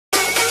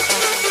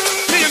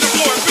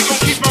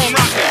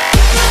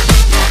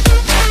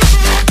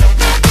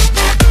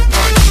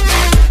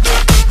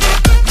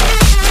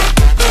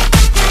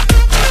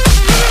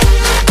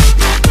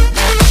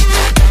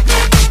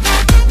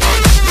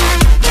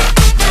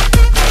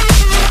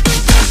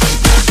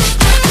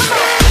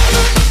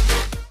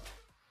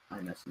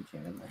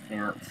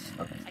That's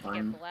I fine.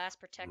 can get blast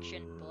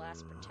protection,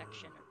 blast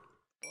protection,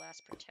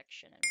 blast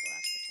protection, and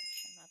blast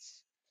protection.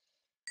 That's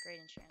great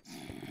enchants.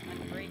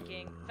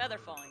 Unbreaking, feather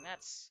falling.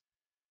 That's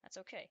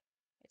okay.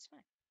 It's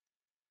fine.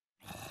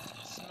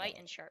 Smite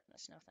and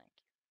sharpness. No, thank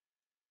you.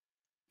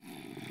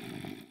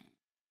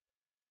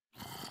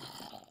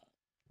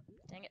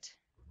 Dang it.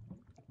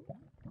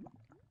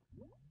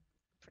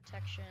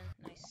 Protection,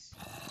 nice.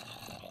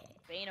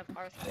 Bane of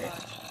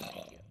Arthropods. No,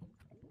 thank you.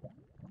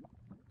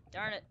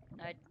 Darn it,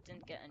 I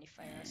didn't get any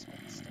fire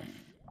aspect stuff.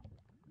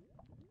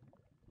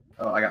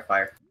 Oh, I got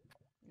fire.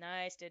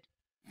 Nice, dude.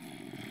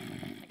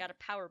 I got a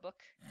power book.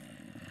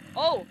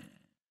 Oh!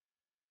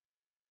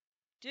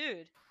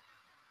 Dude.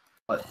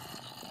 What?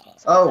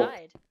 Someone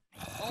died.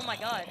 Oh my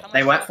god, how much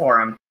They went for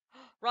him.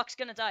 Rock's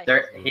gonna die.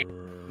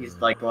 He's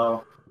like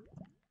low.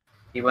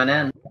 He went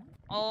in.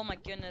 Oh my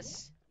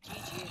goodness.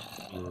 GG.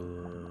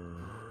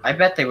 I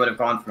bet they would have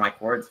gone for my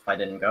cords if I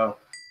didn't go.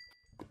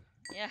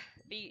 Yeah,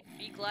 be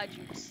glad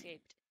you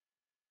escaped.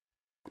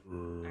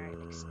 Alright,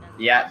 extend.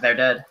 Yeah, they're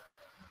dead.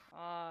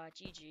 Aw,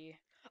 GG.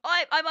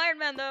 Oh, I'm Iron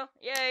Man though!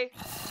 Yay!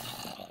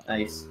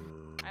 Nice.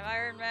 I'm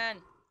Iron Man!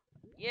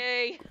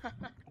 Yay!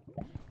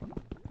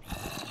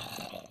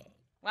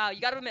 Wow,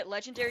 you gotta admit,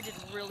 Legendary did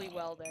really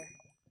well there.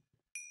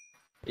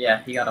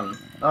 Yeah, he got him.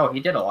 Oh, he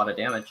did a lot of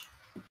damage.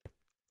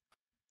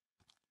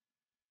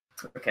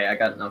 Okay, I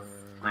got enough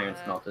iron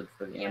smelted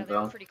for the yeah,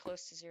 anvil. they're pretty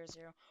close to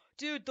 0-0.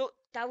 Dude,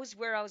 that was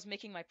where I was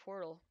making my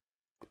portal.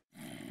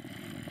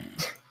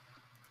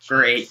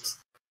 Great. Jeez.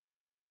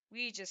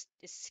 We just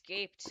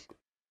escaped.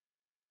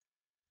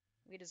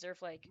 We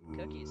deserve, like,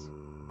 cookies.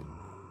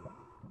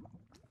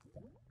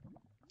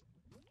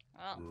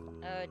 Well,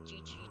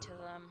 GG to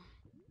them.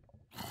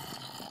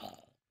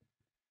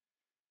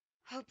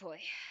 Oh boy.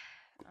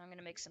 I'm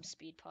gonna make some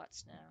speed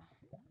pots now.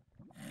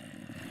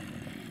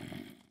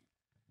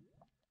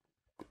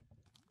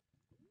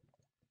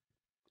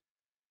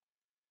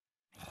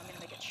 I'm gonna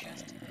make a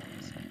chest.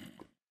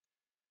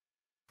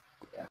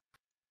 Yeah.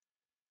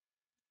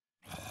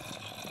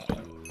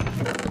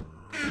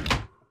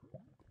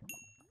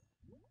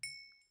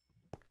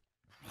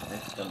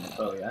 Next on the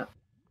bow, yeah.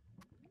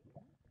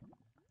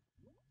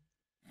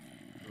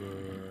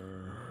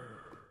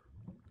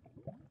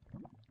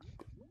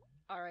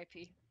 RIP.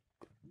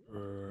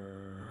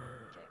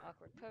 Okay,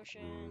 awkward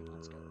potion.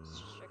 Let's go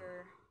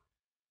sugar.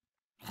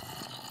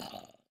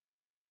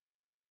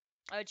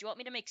 Do you want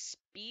me to make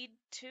speed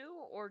 2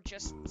 or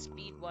just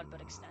speed 1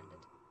 but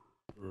extended?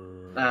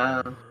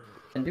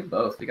 Can do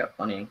both. We got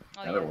plenty.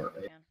 Oh That'll yeah, work.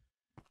 we can.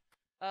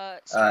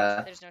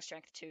 Strength. There's no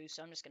strength 2,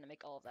 so I'm just gonna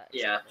make all of that.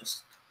 Yeah,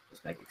 just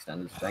make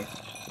extended strength.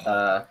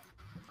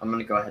 I'm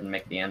gonna go ahead and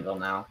make the anvil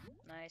now.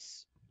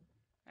 Nice.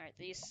 All right,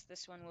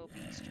 this one will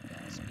be speed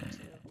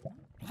 2.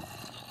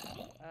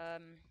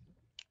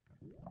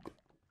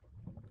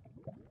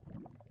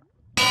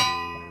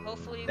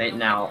 Hopefully we don't get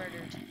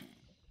murdered.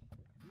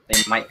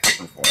 They might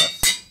come for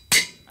us.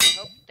 I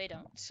hope they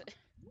don't.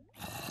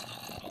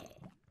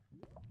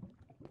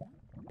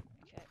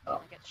 Okay, can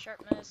I get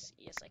sharpness?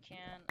 Yes, I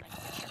can. I can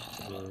get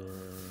sharpness.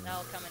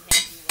 That'll come in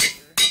handy when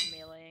you're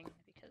meleeing,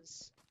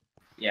 because...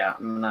 Yeah,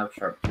 I'm gonna have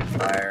sharp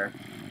fire.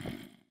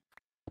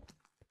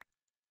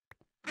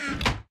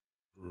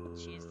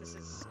 Jeez, this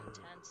is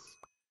intense.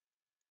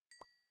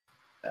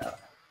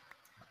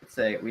 I'd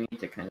say we need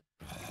to kind of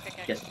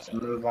get a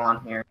move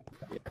on here.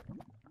 Yeah.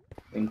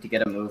 We need to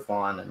get a move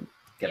on and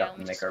get up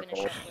and make our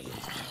goals.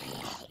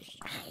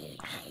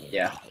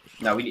 Yeah.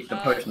 No, we need the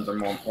potions are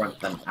more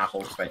important than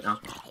apples right now.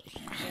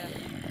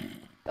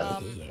 Yeah.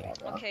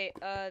 Okay.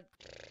 I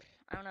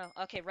don't know.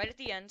 Okay, right at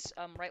the end,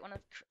 right when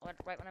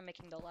I'm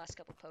making the last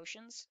couple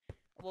potions,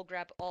 we'll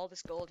grab all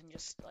this gold and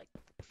just like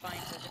find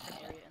a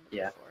different area in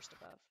the forest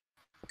above.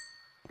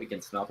 We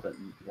can smelt it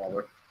while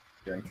we're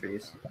doing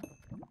trees.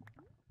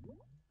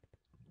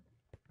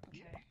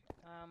 Okay.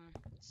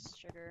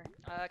 Sugar.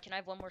 Can I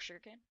have one more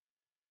sugarcane?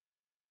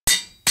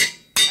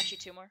 Actually,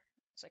 2 more,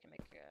 so I can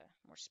make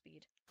more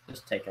speed.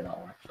 Just take it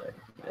all, actually.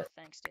 Oh,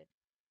 thanks, dude.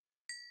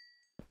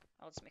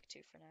 I'll just make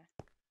 2 for now.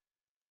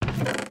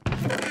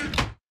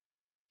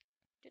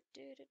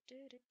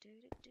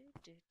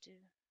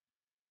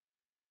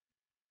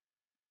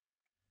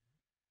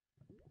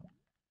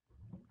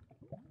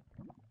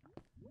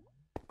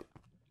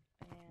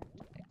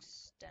 And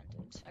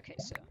extended. Okay,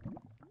 so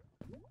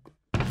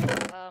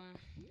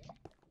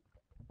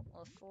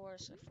well, 4,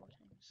 so 4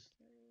 times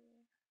 3.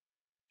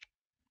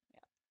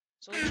 Yeah.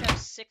 So we each have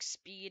 6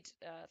 speed,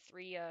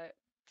 3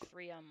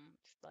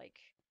 like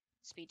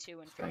speed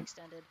 2 and 3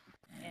 extended,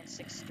 and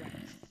 6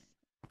 strength.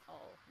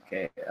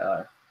 Okay,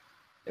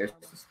 there's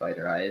the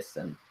spider eyes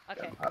and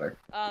gunpowder.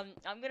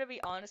 I'm gonna be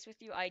honest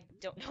with you, I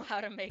don't know how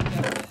to make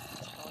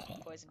what's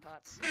called poison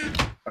pots.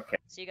 Okay.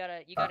 So you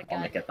gotta guide. I'll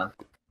make it then.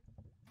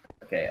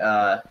 Okay,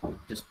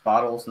 just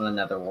bottles and the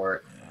nether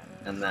wart,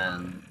 and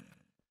then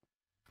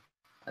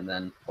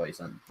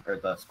poison, or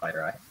the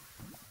spider eye.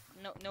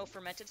 No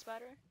fermented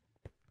spider?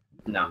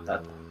 No,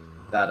 that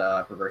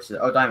reverses it.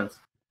 Oh, diamonds.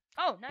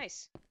 Oh,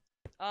 nice.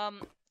 Are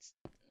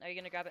you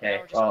gonna grab it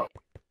now or just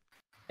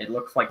wait? It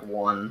looks like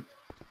 1.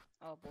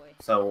 Oh boy.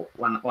 So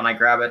when I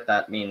grab it,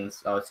 that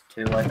means it's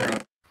 2, I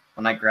think.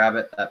 When I grab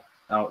it,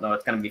 oh no,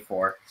 it's gonna be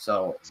 4.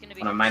 So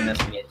when I mine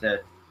this, we need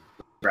to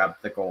grab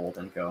the gold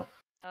and go.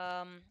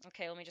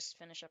 Okay, let me just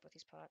finish up with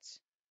these pots.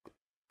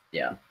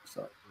 Yeah.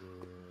 So.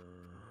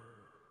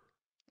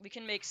 We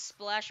can make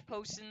splash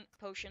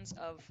potions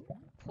of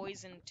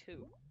poison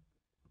 2.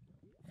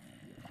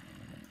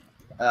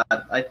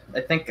 I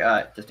think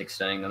just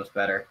extending them is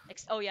better.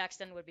 Oh yeah,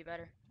 extend would be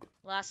better.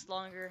 Last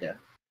longer. Yeah.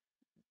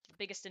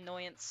 Biggest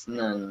annoyance. And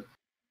then,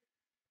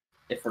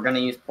 if we're gonna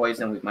use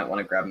poison, we might want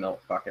to grab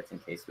milk buckets in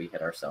case we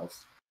hit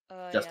ourselves.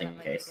 Just yeah, in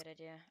that case. might be a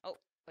good idea. Oh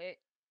wait,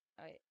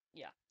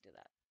 yeah, do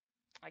that.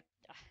 I'm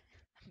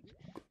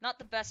not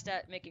the best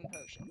at making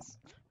potions.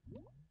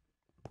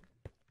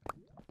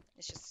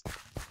 It's just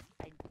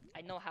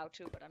I know how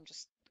to, but I'm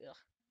just ugh.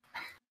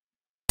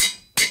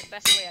 The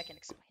best way I can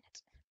explain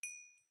it.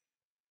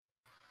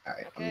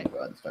 Alright, Okay. I'm gonna go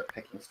ahead and start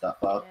picking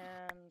stuff up.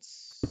 And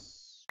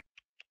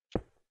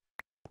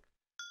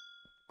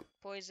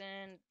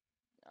poison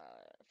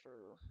for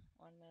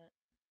 1 minute.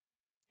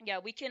 Yeah,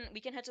 we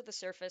can head to the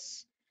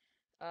surface,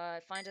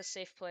 find a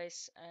safe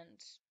place,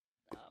 and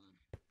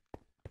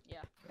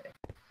yeah.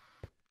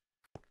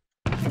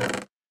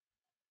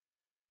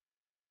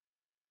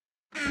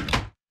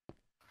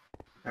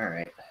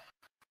 Alright.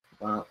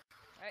 Well.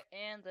 Alright,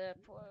 and the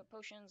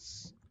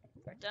potions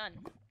are done.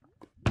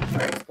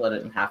 Alright, split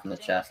it in half in the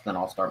chest, then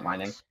I'll start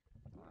mining.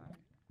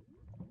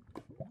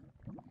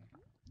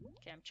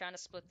 Okay, I'm trying to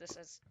split this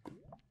as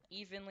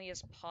evenly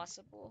as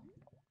possible.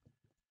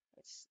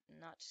 It's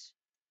not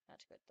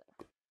good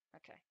though.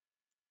 Okay.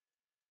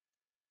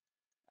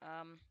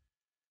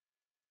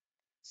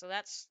 So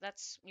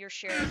that's your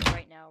share as of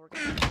right now. We're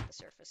gonna get to the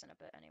surface in a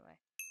bit anyway.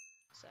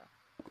 So.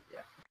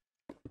 Yeah.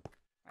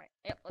 Alright,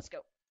 yep, let's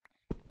go.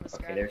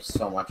 Okay, there's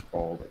so much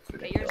gold, it's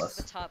ridiculous. Okay, yours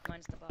is the top,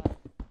 mine's the bottom.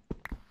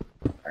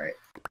 Alright.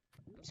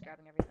 I'm just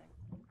grabbing everything.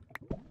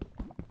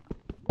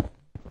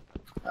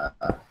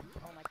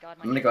 Oh my god,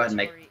 my I'm gonna go ahead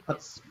and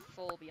is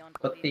full beyond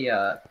put belief.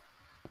 the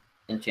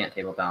enchant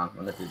table down. I'm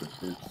gonna do the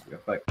boots real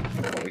quick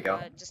before we go.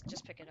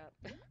 Just pick it up.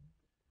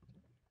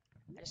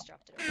 I just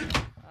dropped it over.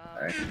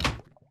 Alright.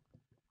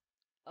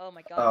 Oh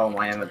my god, Oh, my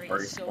my inventory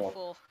inventory's is so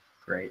full.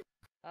 Great.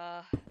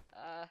 I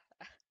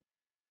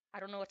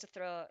don't know what to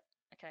throw.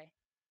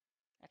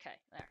 Okay,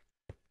 there.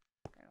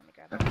 Let me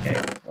grab it. Okay,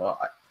 well,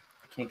 I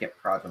can't get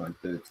prod on my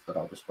boots, but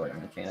I'll just go ahead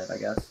and enchant it, I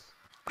guess.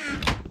 I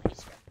need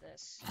to grab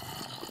this.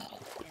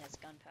 And it's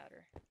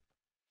gunpowder.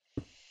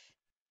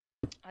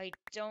 I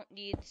don't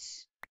need...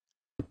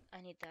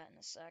 I need that in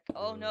a sec.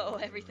 Oh no,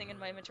 everything in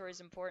my inventory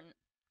is important.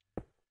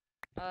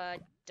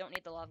 Don't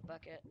need the lava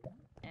bucket.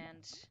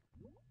 And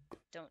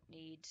don't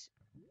need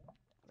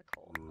the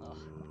coal. Ugh.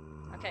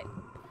 Okay.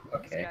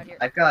 Let's get out here.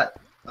 I've got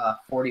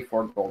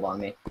 44 gold on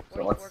me.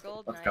 So 44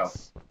 gold? let's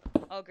Nice.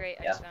 go. Oh great,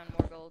 I just found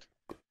more gold.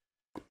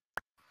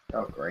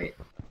 Oh great.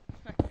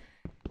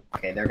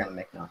 Okay, they're gonna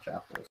make notch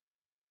apples.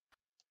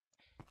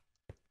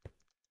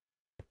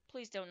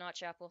 Please don't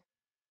notch apple.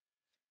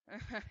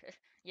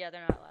 Yeah,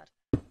 they're not allowed.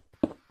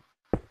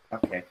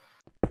 Okay.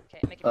 Okay,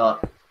 make it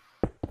better.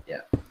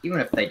 Yeah. Even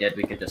if they did,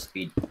 we could just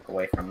speed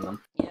away from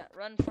them. Yeah,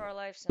 run for our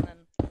lives and then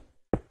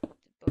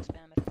book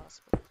spam if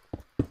possible.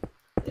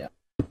 Yeah.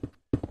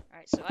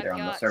 Alright, so They're on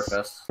the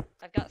surface.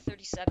 I've got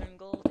 37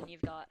 gold, and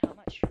you've got how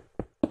much?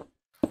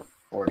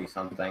 40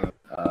 something.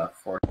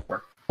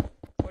 44.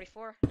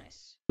 44?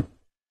 Nice.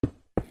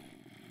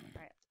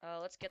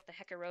 Alright, let's get the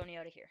heckaroni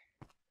out of here.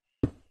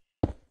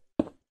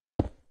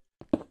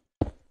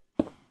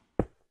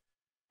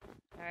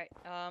 Alright,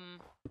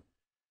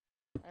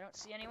 I don't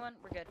see anyone.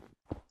 We're good.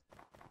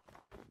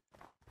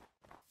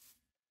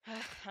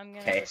 I'm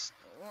gonna just...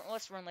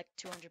 Let's run like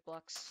 200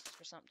 blocks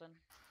or something.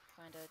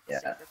 Find a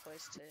safer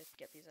place to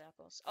get these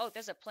apples. Oh,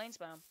 there's a plains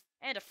biome.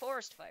 And a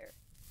forest fire.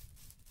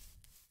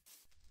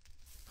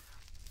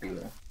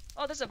 Yeah.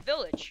 Oh, there's a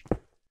village.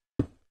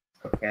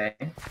 Okay.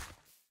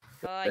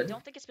 I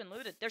don't think it's been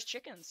looted. There's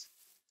chickens.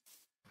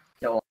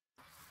 Kill.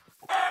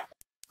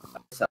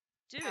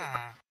 Dude.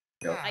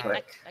 Real I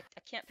quick.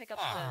 can't pick up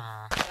the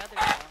feathers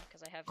now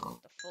because I have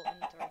the full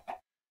inventory.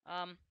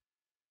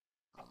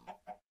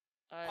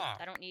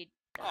 I don't need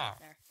that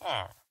there.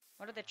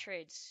 What are the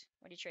trades?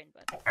 What are you trading,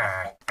 bud?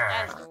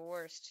 That is the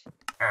worst.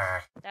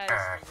 That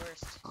is the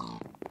worst.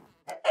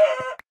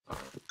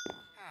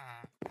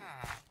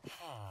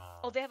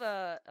 Oh, they have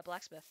a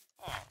blacksmith.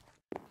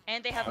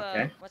 And they have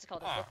a, what's it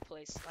called? A book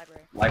place,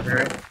 library.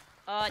 Library?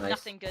 Nice.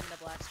 Nothing good in the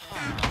blacksmith.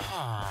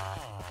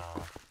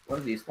 What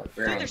are these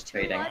librarians There's 2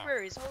 trading?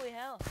 libraries, holy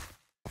hell.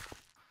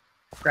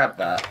 Grab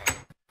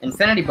that.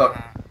 Infinity book.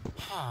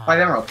 5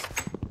 emeralds.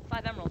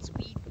 5 emeralds.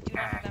 We do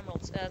not have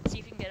emeralds. See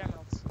if you can get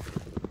emeralds.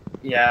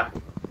 Yeah.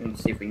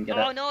 Let's see if we can get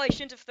it. Oh no, I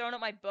shouldn't have thrown out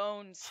my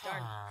bones.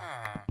 Darn.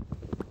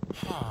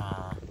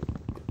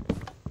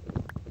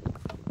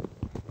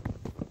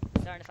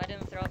 Darn, if I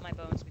didn't throw out my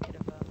bones, we could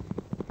have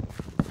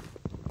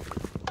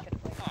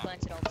like,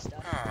 planted all the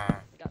stuff.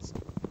 We got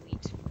some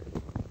wheat for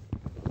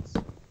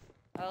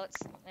bones.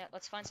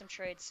 let's find some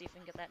trades, see if we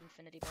can get that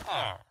infinity book.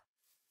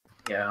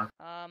 Yeah.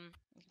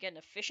 We can get an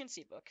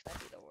efficiency book.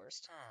 That'd be the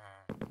worst.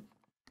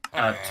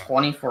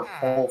 24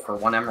 coal for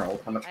 1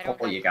 emerald. How much I don't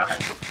coal have you got?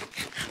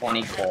 coal.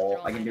 20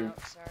 coal. I can do.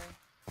 Sorry.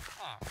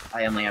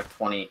 I only have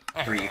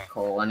 23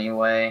 coal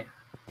anyway.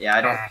 Yeah,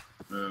 I don't.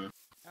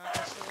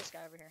 There's still this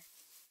guy over here.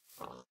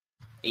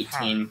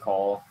 18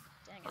 coal.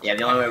 Dang it. Yeah,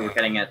 the only way we're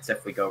getting it is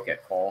if we go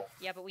get coal.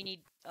 Yeah, but we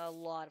need a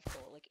lot of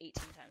coal, like 18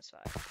 times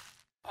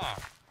 5.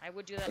 I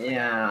would do that, but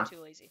Yeah. I'm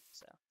too lazy,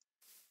 so.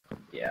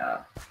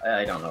 Yeah,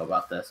 I don't know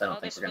about this. I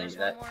don't think we're gonna do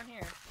that. There's one more in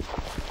here.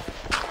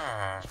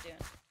 What you doing?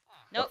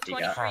 Nope, What's he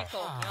 23 got?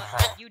 coal. You know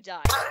what? You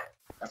die.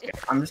 Okay,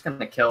 I'm just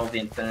gonna kill the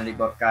infinity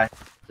book guy,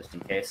 just in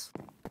case.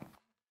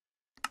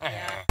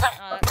 Yeah,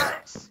 that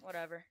sucks.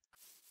 Whatever.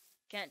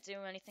 Can't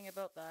do anything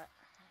about that.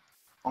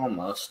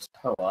 Almost.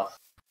 Oh well.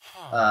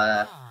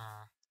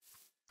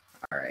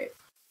 Alright.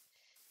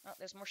 Oh,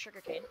 there's more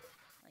sugarcane.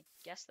 I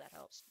guess that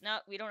helps. No,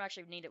 we don't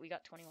actually need it. We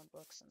got 21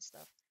 books and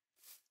stuff.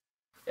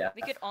 Yeah.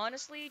 We could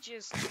honestly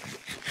just,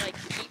 like,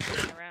 keep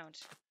moving around.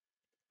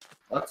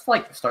 Let's,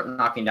 like, start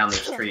knocking down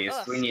these trees.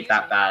 Oh, We need excuse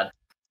that me. bad.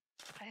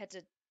 I had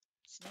to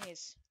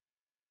sneeze.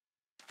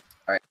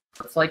 Alright,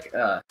 let's, like,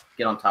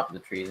 get on top of the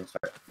trees and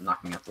start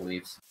knocking out the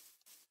leaves.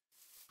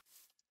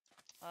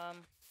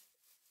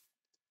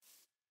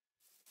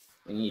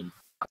 We need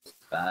this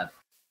bad.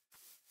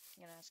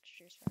 I'm gonna ask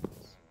Shears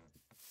friends.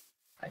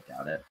 I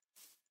doubt it.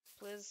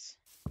 Please.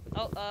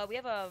 Oh, we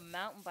have a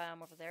mountain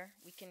biome over there.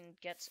 We can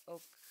get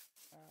oak.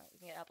 We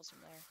can get apples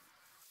from there,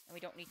 and we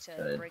don't need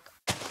to break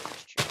all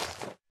these trees.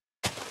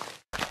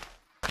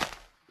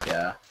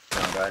 Yeah.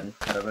 Go ahead and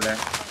head over there.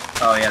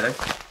 Oh yeah,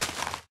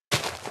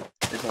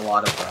 there's a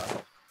lot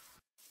of.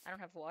 I don't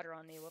have water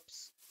on me.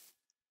 Whoops.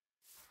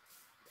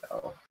 Oh,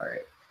 all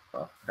right.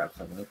 Well, grab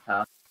some leaf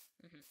path.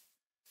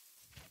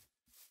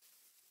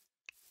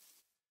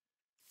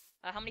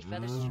 How many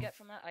feathers did you get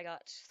from that? I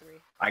got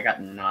 3. I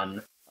got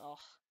none. Oh,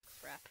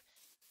 crap.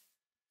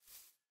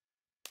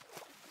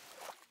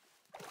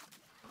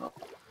 Oh,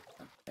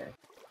 okay.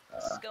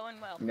 This is going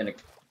well. I'm gonna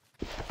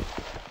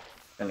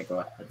go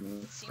ahead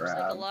and Seems grab.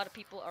 like a lot of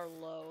people are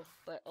low,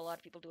 but a lot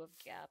of people do have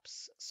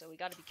gaps, so we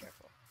gotta be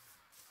careful.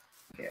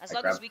 Okay, as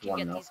long as we can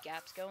get these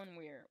gaps going,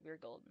 we're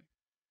golden.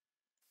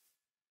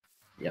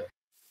 Yep.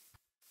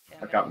 Okay,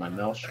 I got my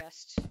milk.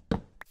 Chest. I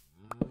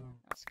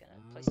was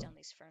gonna place down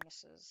these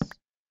furnaces.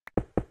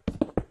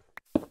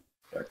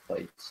 Dark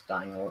plate's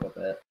dying a little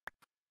bit.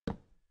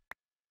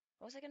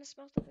 What was I gonna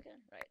smelt up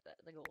again? Right,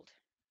 the gold.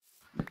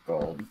 The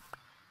gold.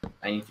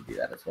 I need to do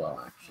that as well,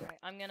 actually. Alright,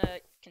 I'm gonna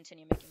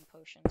continue making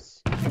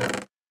potions.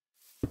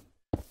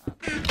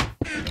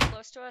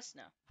 Close to us?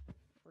 No.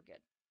 We're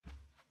good.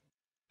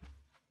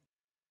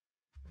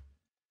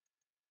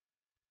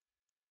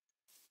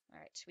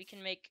 Alright, we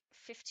can make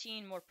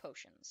 15 more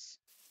potions.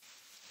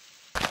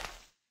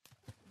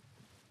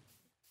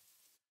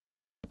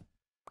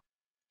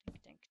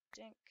 Dink,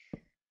 dink,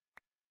 dink.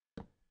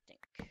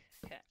 Dink.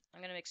 Okay,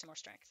 I'm gonna make some more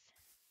strength.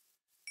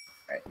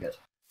 Alright, good.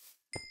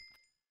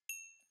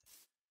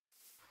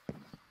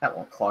 That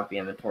won't clog the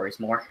inventories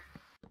more.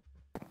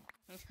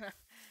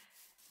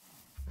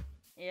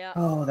 Yeah.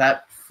 Oh,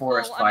 that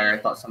forest fire. I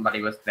thought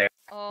somebody was there.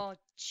 Oh,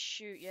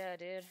 shoot. Yeah,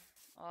 dude.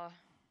 Oh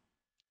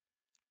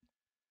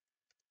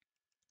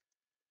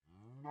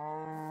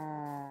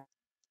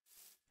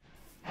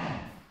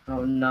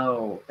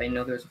no, they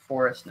know there's a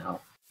forest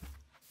now.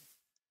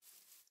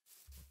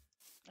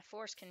 A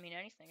forest can mean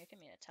anything. It can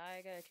mean a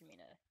taiga, it can mean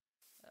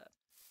a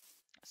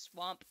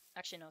swamp.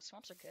 Actually, no,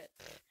 swamps are good.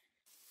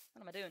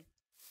 What am I doing?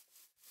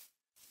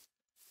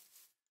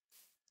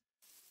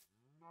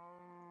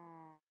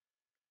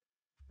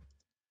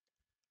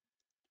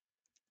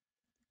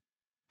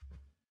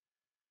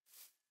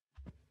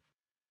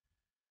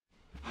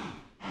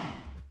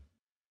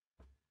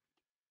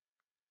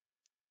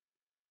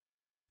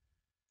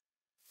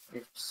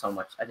 There's so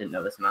much. I didn't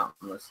know this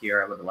mountain was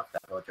here. I would have left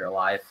that villager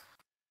alive.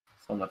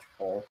 So much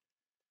coal.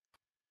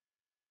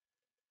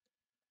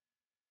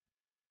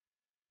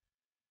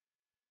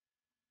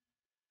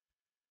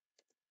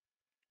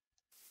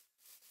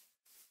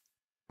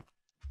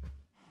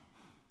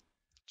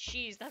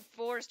 Jeez, that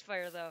forest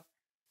fire though.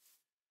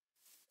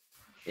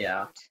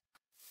 Yeah. Shoot.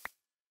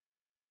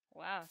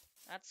 Wow,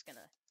 it's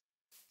gonna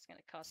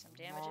cause some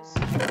damages.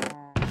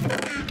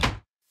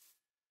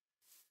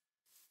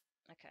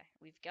 Okay,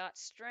 we've got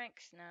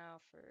strength now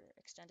for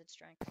extended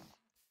strength.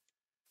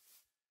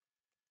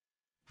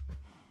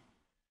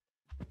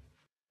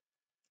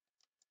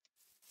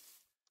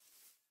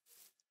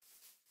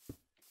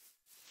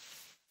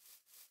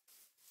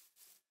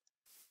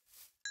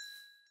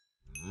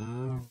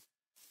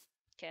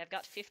 Okay, I've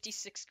got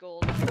 56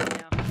 gold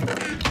now.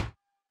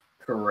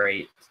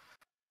 Great.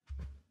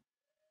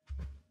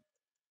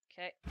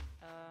 Okay,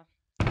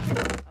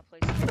 I'll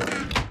place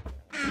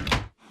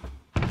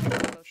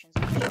potions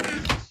in the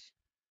chest.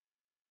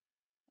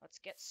 Let's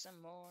get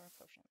some more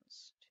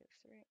potions. 2,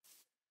 3.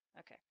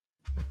 Okay.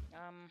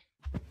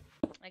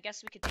 I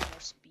guess we could do more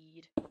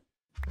speed.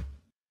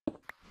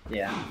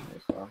 Yeah,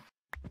 as well.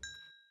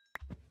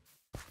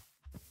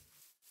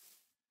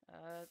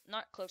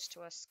 Not close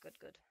to us. Good,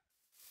 good.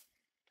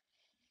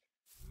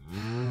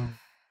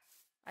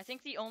 I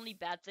think the only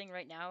bad thing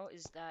right now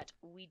is that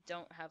we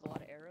don't have a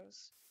lot of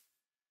arrows.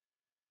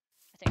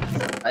 I think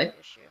that's the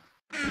issue.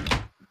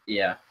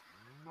 Yeah.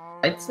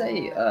 I'd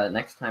say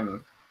next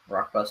time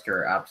Rockbuster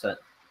or Absent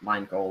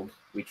mine gold,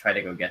 we try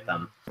to go get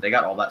them. They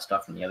got all that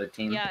stuff from the other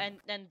team. Yeah,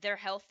 and their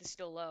health is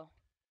still low.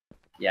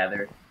 Yeah,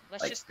 they're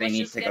let's like just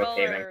get all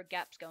caving. our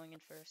gaps going in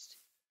first.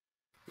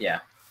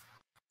 Yeah.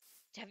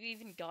 Have you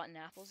even gotten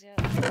apples yet?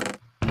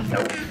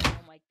 Nope.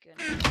 Oh my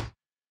goodness.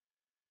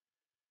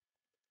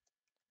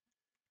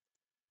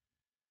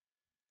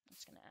 I'm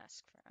just gonna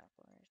ask for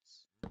apple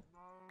hearts.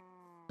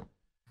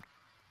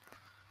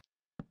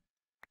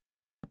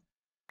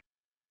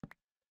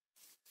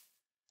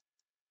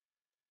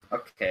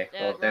 Okay,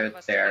 well they're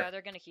there. Yeah,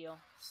 they're gonna heal.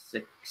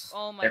 6.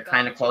 Oh my they're god. They're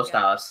kind of close to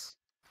us.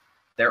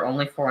 They're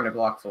only 400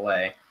 blocks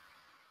away.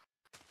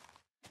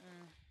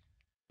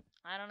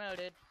 I don't know,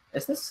 dude.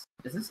 Is this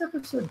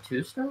episode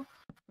 2 still?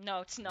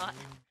 No, it's not.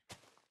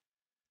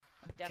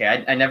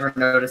 Okay, I never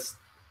noticed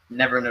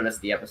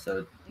the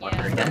episode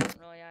marker again. I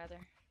didn't really either.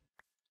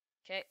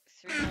 Okay,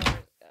 3 more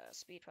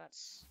speed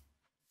pots.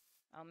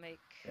 I'll make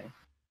 2,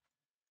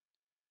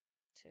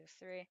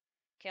 3.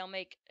 Okay, I'll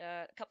make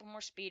a couple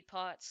more speed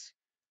pots.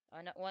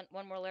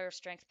 One more layer of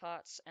strength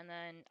pots, and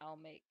then I'll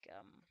make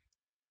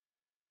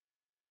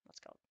what's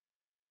it called?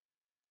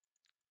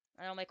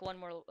 And I'll make one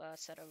more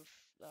set of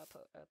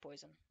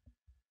poison.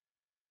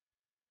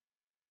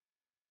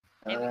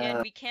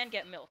 And we can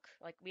get milk.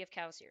 Like, we have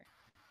cows here.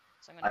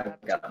 So I'm gonna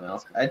grab got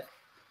milk.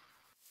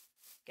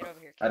 Get over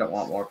here, cows. I don't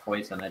want more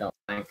poison, I don't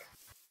think.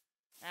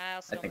 I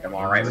think I'm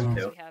alright with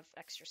 2. We have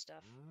extra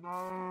stuff.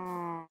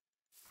 Alright.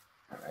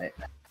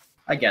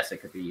 I guess it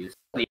could be used.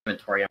 The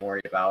inventory I'm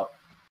worried about.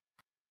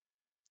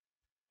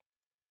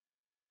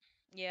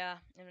 Yeah,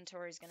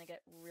 inventory's gonna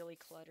get really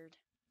cluttered.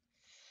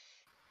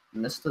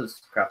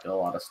 Mista's crafted a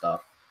lot of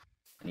stuff.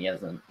 And he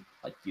hasn't,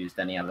 like, used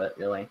any of it,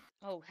 really.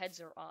 Oh, heads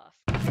are off.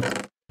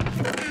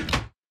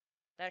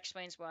 That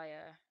explains why,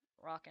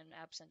 Rock and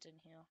Absent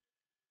didn't heal.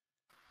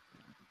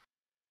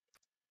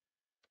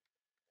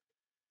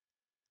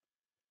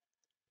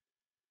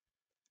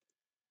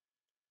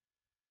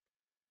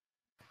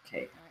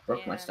 Okay,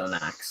 broke my stone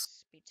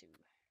axe. Speed 2.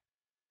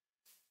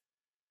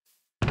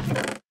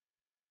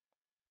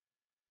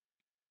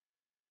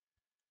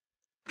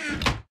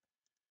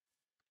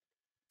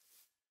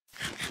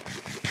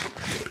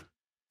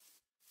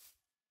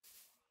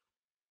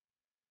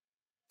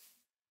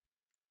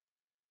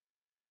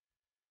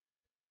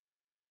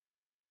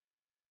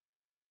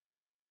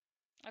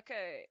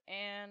 Okay,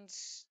 and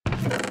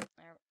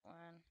there, 1,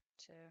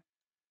 2,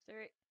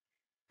 3.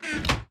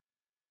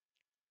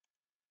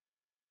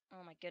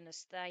 Oh my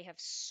goodness, they have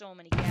so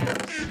many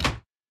gaps.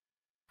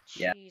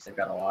 Yeah, Jeez, they've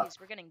got a lot.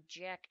 We're getting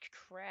jack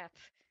crap.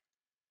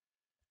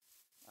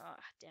 Ah,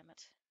 damn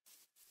it.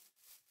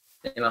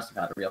 They must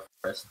have had a real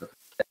forest.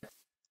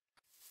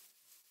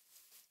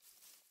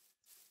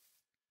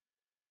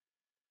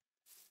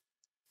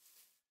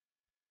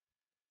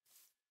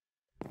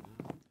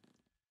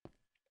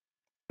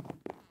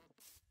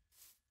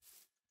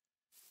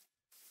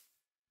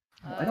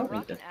 I don't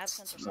Rock need and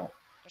Absent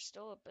are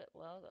still a bit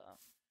low though.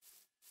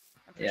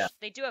 I'm pretty Yeah.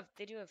 They do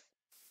have.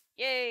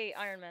 Yay,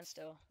 Iron Man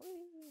still.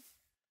 Woo.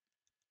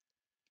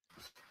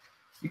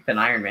 You've been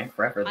Iron Man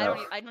forever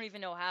though. I don't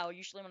even know how.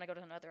 Usually when I go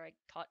to another, I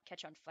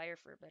catch on fire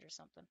for a bit or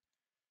something.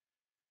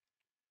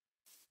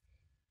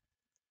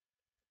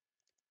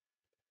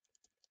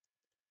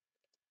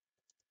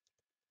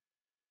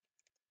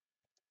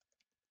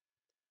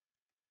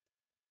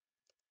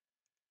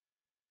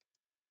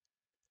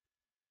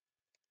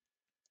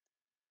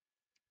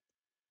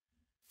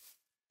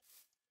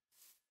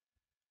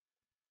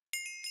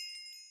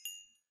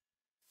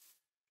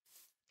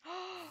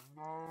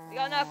 We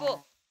got an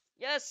apple!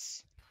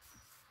 Yes!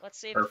 Let's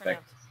save it for now.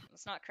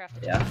 Let's not craft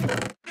it. Yeah.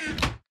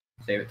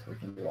 Save it so we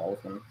can do all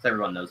of them. Because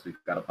everyone knows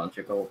we've got a bunch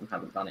of gold and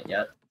haven't done it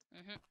yet.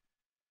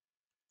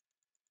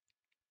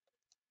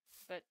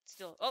 But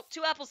still. Oh,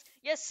 2 apples!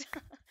 Yes!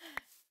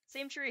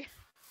 Same tree.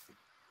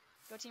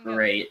 Go team, go.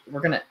 Great. We're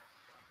gonna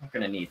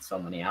need so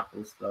many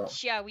apples though.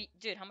 Yeah,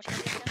 dude, how much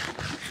money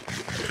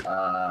is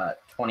that?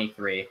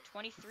 23.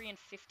 23 and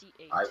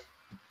 58.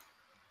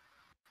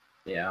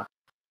 Yeah.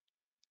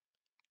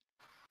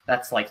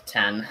 That's like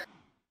 10.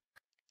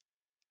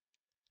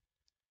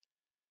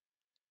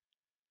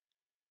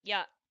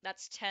 Yeah,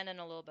 that's 10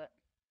 and a little bit.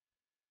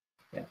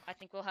 Yeah. I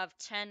think we'll have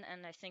 10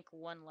 and I think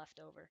 1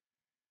 left over.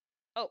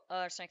 Oh,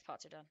 our strength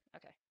pots are done.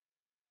 Okay.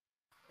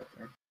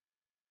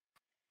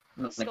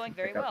 This is going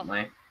very well.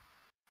 I'm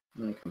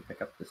gonna come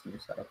pick up this new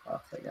set of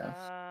pots, I guess.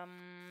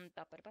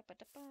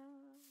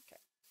 Okay.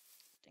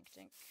 Dink,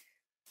 dink.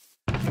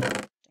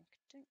 Dink,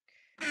 dink.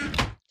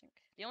 Dink.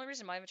 The only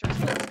reason my inventory is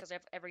full is because I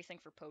have everything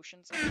for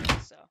potions on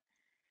it, so.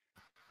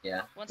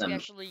 Yeah. Once we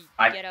actually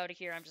get out of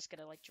here, I'm just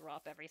gonna, like,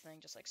 drop everything,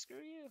 just like,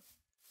 screw you.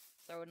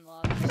 Throw it in the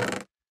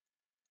lava.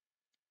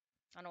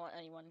 I don't want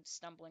anyone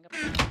stumbling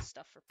upon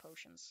stuff for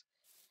potions.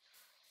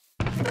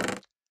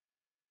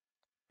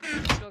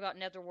 got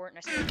nether wart and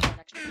I still got an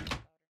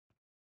extra.